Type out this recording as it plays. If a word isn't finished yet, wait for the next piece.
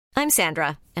I'm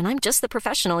Sandra, and I'm just the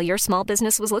professional your small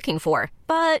business was looking for.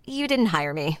 But you didn't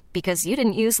hire me because you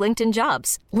didn't use LinkedIn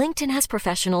Jobs. LinkedIn has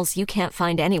professionals you can't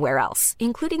find anywhere else,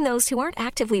 including those who aren't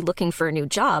actively looking for a new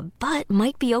job, but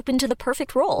might be open to the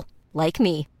perfect role, like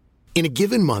me. In a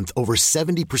given month, over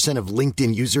 70% of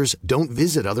LinkedIn users don't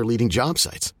visit other leading job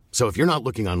sites. So if you're not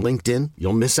looking on LinkedIn,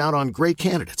 you'll miss out on great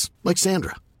candidates like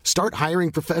Sandra. Start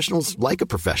hiring professionals like a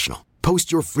professional.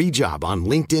 Post your free job on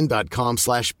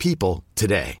linkedin.com/people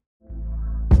today.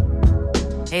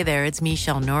 Hey there, it's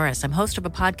Michelle Norris. I'm host of a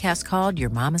podcast called Your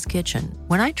Mama's Kitchen.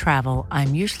 When I travel,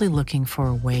 I'm usually looking for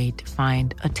a way to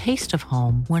find a taste of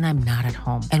home when I'm not at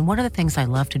home. And one of the things I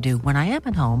love to do when I am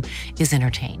at home is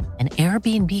entertain. And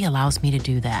Airbnb allows me to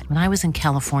do that. When I was in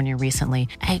California recently,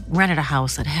 I rented a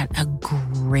house that had a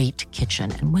great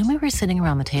kitchen. And when we were sitting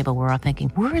around the table, we're all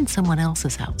thinking, we're in someone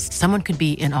else's house. Someone could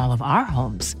be in all of our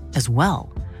homes as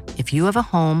well. If you have a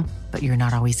home, but you're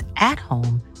not always at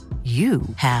home, you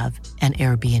have an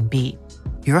Airbnb.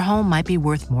 Your home might be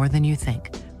worth more than you think.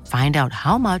 Find out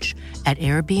how much at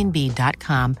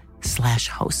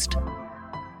airbnb.com/host. Down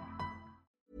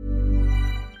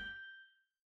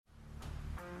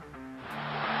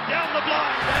the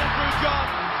blind, Andrew John.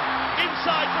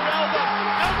 Inside for Albert.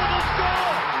 Albert will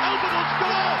score. Albert will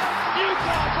score.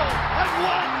 Newcastle have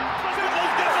won.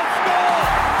 Fiddler's going to score.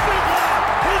 Fiddler,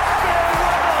 his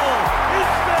farewell. His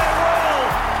farewell.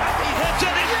 And he hits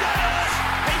it. He does.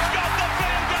 He's got the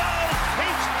field goal.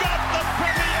 He's got the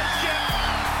premiership.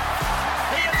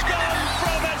 He has gone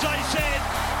from, as I said,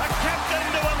 a captain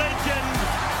to a legend.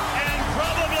 And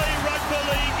probably rugby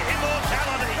league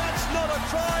immortality. That's not a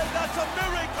try. That's a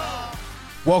miracle.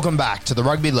 Welcome back to the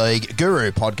Rugby League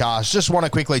Guru podcast. Just want to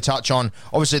quickly touch on,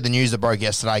 obviously, the news that broke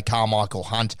yesterday, Carmichael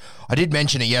Hunt. I did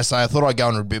mention it yesterday. I thought I'd go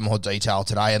into a bit more detail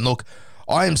today. And look,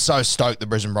 I am so stoked the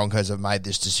Brisbane Broncos have made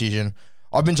this decision.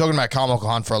 I've been talking about Carmichael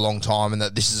Hunt for a long time and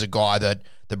that this is a guy that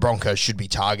the Broncos should be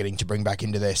targeting to bring back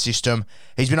into their system.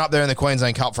 He's been up there in the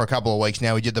Queensland Cup for a couple of weeks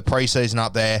now. He did the preseason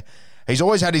up there. He's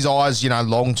always had his eyes,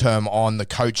 long-term on the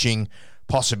coaching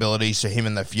possibilities for him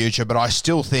in the future, but I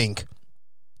still think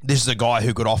this is a guy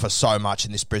who could offer so much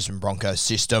in this Brisbane Broncos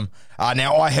system.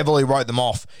 Now, I heavily wrote them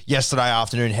off yesterday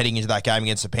afternoon heading into that game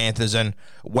against the Panthers, and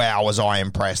wow, was I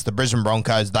impressed. The Brisbane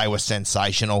Broncos, they were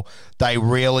sensational. They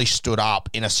really stood up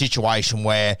in a situation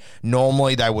where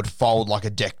normally they would fold like a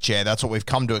deck chair. That's what we've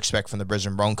come to expect from the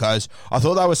Brisbane Broncos. I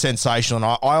thought they were sensational,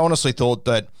 and I honestly thought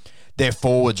that their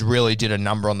forwards really did a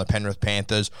number on the Penrith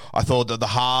Panthers. I thought that the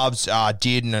halves,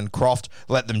 Dearden and Croft,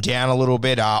 let them down a little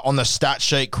bit. On the stat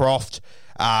sheet, Croft,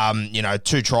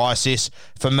 2 try assists.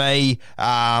 For me,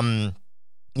 I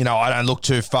don't look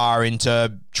too far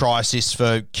into try assists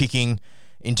for kicking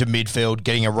into midfield,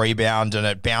 getting a rebound and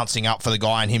it bouncing up for the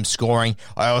guy and him scoring.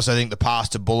 I also think the pass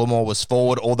to Bullimore was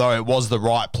forward, although it was the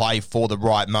right play for the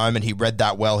right moment. He read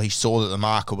that well. He saw that the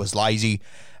marker was lazy.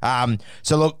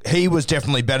 So look, he was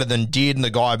definitely better than Dearden,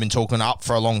 the guy I've been talking up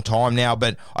for a long time now,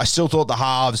 but I still thought the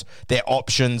halves, their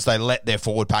options, they let their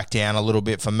forward pack down a little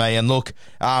bit for me. And look,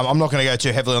 I'm not going to go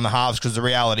too heavily on the halves because the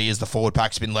reality is the forward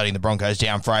pack's been letting the Broncos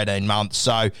down for 18 months.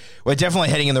 So we're definitely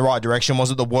heading in the right direction.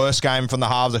 Was it the worst game from the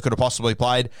halves I could have possibly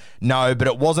played? No, but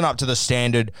it wasn't up to the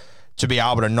standard to be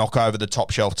able to knock over the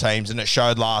top shelf teams, and it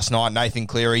showed last night. Nathan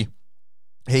Cleary,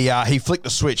 He flicked the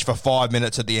switch for 5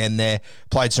 minutes at the end there,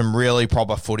 played some really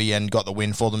proper footy and got the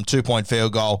win for them. 2-point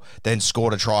field goal, then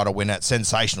scored a try to win it.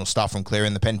 Sensational stuff from Cleary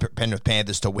and the Penrith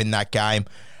Panthers to win that game.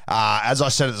 As I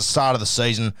said at the start of the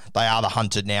season, they are the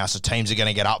hunted now, so teams are going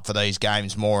to get up for these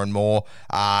games more and more,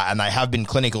 and they have been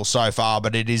clinical so far,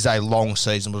 but it is a long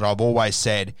season. But I've always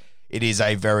said it is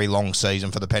a very long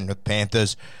season for the Penrith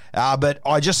Panthers. But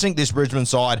I just think this Brisbane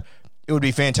side, it would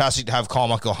be fantastic to have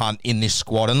Carmichael Hunt in this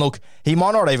squad. And look, he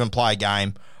might not even play a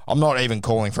game. I'm not even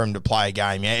calling for him to play a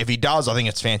game. Yeah, if he does, I think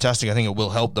it's fantastic. I think it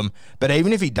will help them. But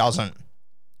even if he doesn't,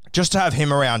 just to have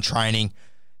him around training,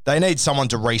 they need someone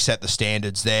to reset the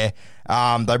standards there.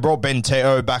 They brought Ben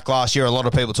Teo back last year. A lot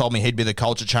of people told me he'd be the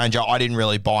culture changer. I didn't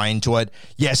really buy into it.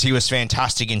 Yes, he was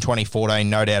fantastic in 2014,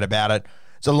 no doubt about it.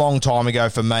 It's a long time ago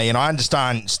for me, and I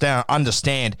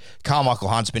understand Carmichael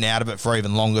Hunt's been out of it for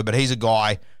even longer, but he's a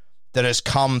guy that has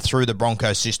come through the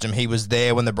Broncos system. He was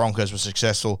there when the Broncos were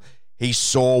successful. He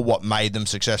saw what made them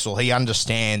successful. He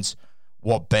understands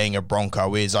what being a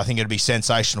Bronco is. I think it'd be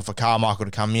sensational for Carmichael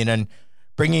to come in, and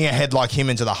bringing a head like him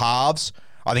into the halves,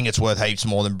 I think it's worth heaps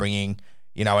more than bringing,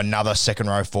 another second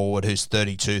row forward who's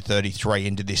 32, 33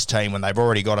 into this team when they've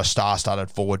already got a star-studded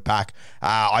forward pack.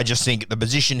 I just think the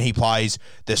position he plays,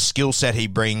 the skill set he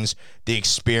brings, the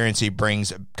experience he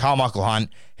brings, Carmichael Hunt,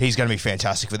 he's going to be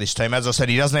fantastic for this team. As I said,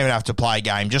 he doesn't even have to play a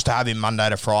game. Just to have him Monday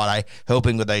to Friday,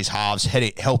 helping with these halves,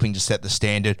 helping to set the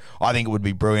standard, I think it would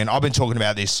be brilliant. I've been talking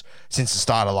about this since the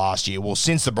start of last year. Well,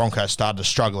 since the Broncos started to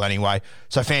struggle anyway.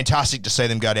 So fantastic to see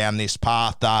them go down this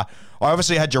path. I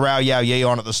obviously had Jarrell Yao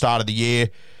on at the start of the year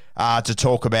to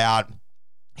talk about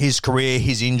his career,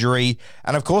 his injury,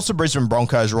 and of course the Brisbane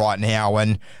Broncos right now.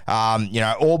 And,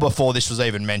 all before this was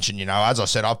even mentioned, as I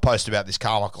said, I've posted about this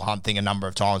Carmichael Hunt thing a number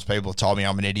of times. People have told me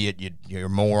I'm an idiot, you're a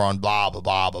moron, blah, blah,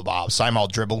 blah, blah, blah. Same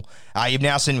old dribble. You've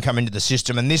now seen him come into the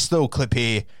system, and this little clip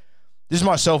here, this is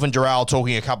myself and Jarrell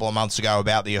talking a couple of months ago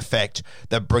about the effect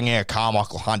that bringing a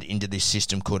Carmichael Hunt into this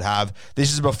system could have.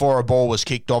 This is before a ball was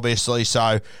kicked, obviously,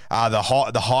 so the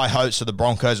high hopes of the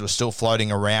Broncos were still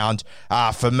floating around.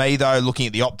 For me, though, looking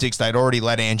at the optics, they'd already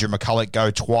let Andrew McCulloch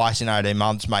go twice in 18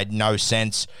 months, made no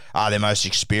sense. Their most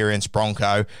experienced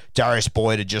Bronco, Darius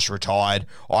Boyd, had just retired.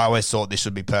 I always thought this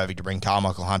would be perfect to bring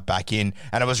Carmichael Hunt back in,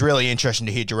 and it was really interesting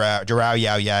to hear Jarrell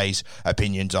Yao-Ya's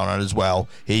opinions on it as well.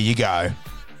 Here you go.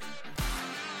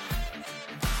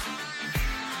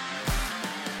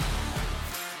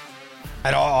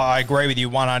 And I agree with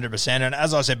you 100%. And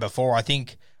as I said before, I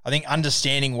think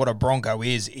understanding what a Bronco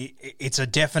is, it's a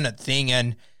definite thing.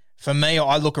 And for me,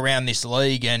 I look around this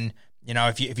league and,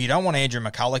 if you don't want Andrew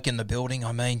McCulloch in the building,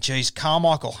 I mean, geez,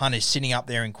 Carmichael Hunt is sitting up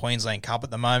there in Queensland Cup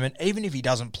at the moment. Even if he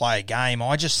doesn't play a game,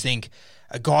 I just think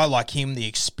a guy like him, the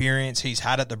experience he's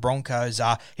had at the Broncos,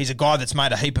 he's a guy that's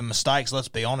made a heap of mistakes. Let's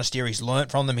be honest here. He's learnt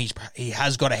from them. He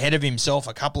has got ahead of himself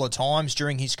a couple of times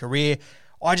during his career.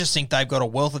 I just think they've got a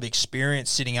wealth of experience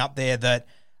sitting up there that,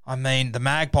 I mean, the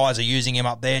Magpies are using him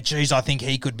up there. Geez, I think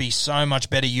he could be so much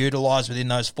better utilised within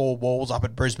those four walls up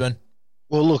at Brisbane.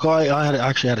 Well, look, I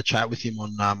actually had a chat with him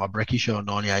on my Brekkie show on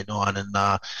 98.9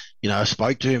 and, I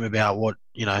spoke to him about what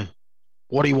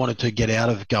he wanted to get out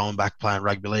of going back playing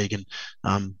rugby league.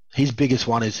 And his biggest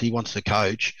one is he wants to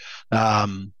coach.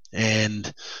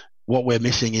 And what we're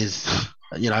missing is,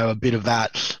 a bit of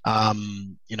that,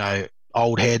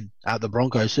 old head at the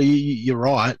Broncos. So you're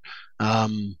right.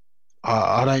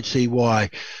 I don't see why,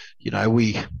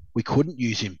 we couldn't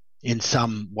use him in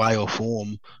some way or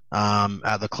form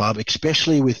at the club,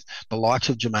 especially with the likes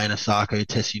of Jermaine Asako,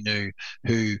 Tessie New,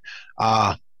 who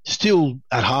are still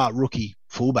at heart rookie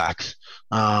fullbacks.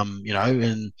 And I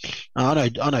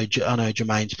know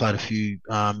Jermaine's played a few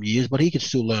years, but he could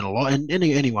still learn a lot, and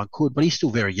anyone could, but he's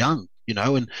still very young,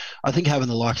 and I think having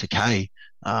the likes of Kay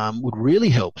would really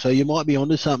help. So you might be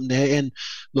onto something there. And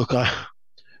look,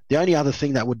 the only other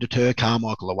thing that would deter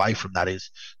Carmichael away from that is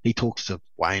he talks to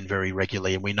Wayne very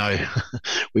regularly, and we know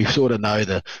we sort of know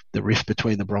the rift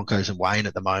between the Broncos and Wayne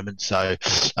at the moment. So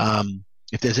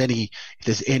if there's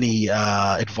any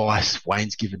advice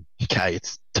Wayne's given, okay,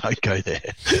 it's don't go there.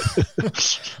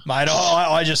 Mate,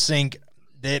 I just think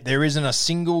there isn't a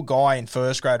single guy in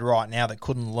first grade right now that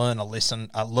couldn't learn a lesson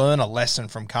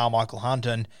from Carmichael Hunt.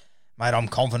 And mate, I'm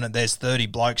confident there's 30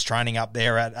 blokes training up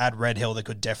there at Red Hill that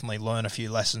could definitely learn a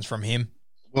few lessons from him.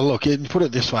 Well, look, put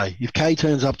it this way. If Kay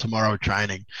turns up tomorrow at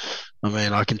training, I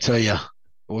mean, I can tell you,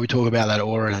 when we talk about that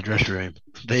aura in the dressing room,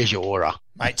 there's your aura.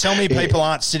 Mate, tell me people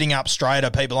aren't sitting up straighter,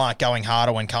 people aren't going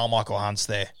harder when Carmichael Hunt's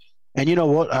there. And you know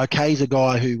what? Kay's a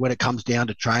guy who, when it comes down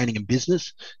to training and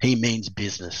business, he means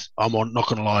business. I'm not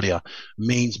going to lie to you.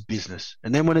 Means business.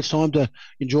 And then when it's time to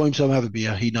enjoy himself and have a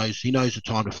beer, he knows the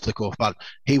time to flick off. But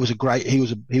he was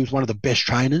one of the best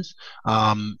trainers.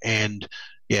 And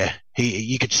yeah,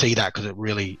 you could see that because it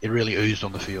really oozed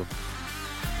on the field.